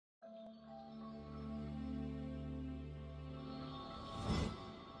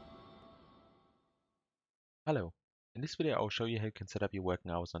Hello. In this video, I'll show you how you can set up your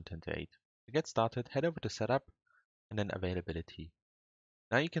working hours on 10 to 8. To get started, head over to Setup and then Availability.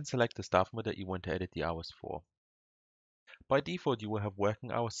 Now you can select the staff member that you want to edit the hours for. By default, you will have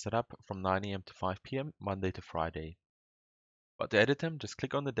working hours set up from 9 a.m. to 5 p.m. Monday to Friday. But to edit them, just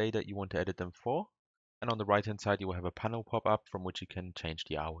click on the day that you want to edit them for, and on the right hand side, you will have a panel pop up from which you can change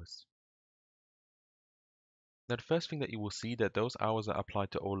the hours. Now the first thing that you will see that those hours are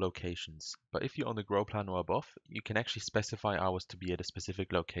applied to all locations, but if you're on the Grow Plan or above, you can actually specify hours to be at a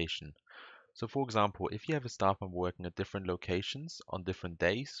specific location. So for example, if you have a staff member working at different locations on different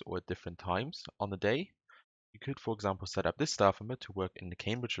days or at different times on the day, you could, for example, set up this staff member to work in the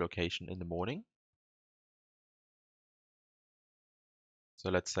Cambridge location in the morning.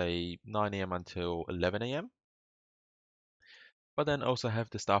 So let's say 9 a.m. until 11 a.m. But then also have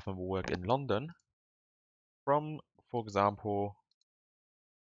the staff member work in London from, for example,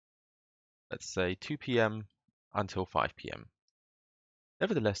 let's say 2 p.m. until 5 p.m.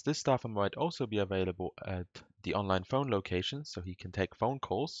 Nevertheless, this staff member might also be available at the online phone location, so he can take phone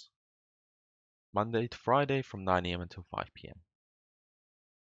calls Monday to Friday from 9 a.m. until 5 p.m.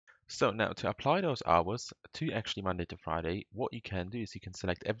 So now to apply those hours to actually Monday to Friday, what you can do is you can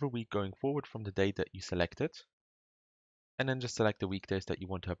select every week going forward from the date that you selected, and then just select the weekdays that you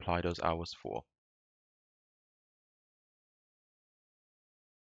want to apply those hours for.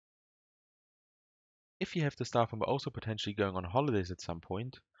 If you have the staff member also potentially going on holidays at some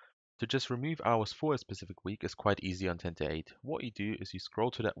point, to just remove hours for a specific week is quite easy on 10 to 8. What you do is you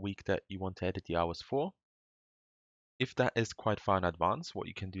scroll to that week that you want to edit the hours for. If that is quite far in advance, what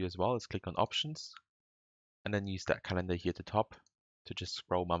you can do as well is click on Options, and then use that calendar here at the top to just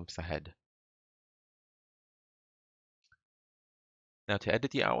scroll months ahead. Now to edit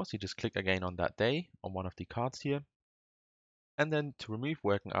the hours, you just click again on that day on one of the cards here. And then to remove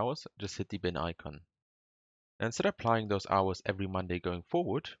working hours, just hit the bin icon. Now instead of applying those hours every Monday going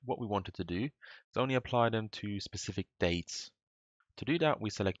forward, what we wanted to do is only apply them to specific dates. To do that, we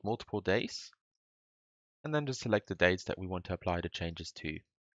select multiple days, and then just select the dates that we want to apply the changes to.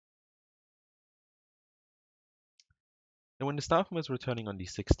 Now when the staff member is returning on the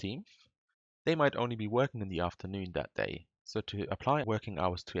 16th, they might only be working in the afternoon that day. So to apply working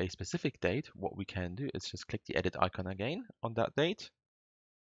hours to a specific date, what we can do is just click the edit icon again on that date,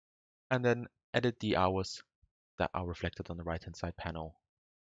 and then edit the hours that are reflected on the right hand side panel.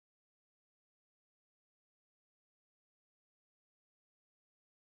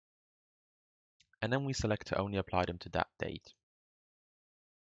 And then we select to only apply them to that date.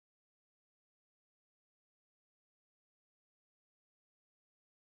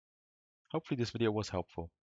 Hopefully this video was helpful.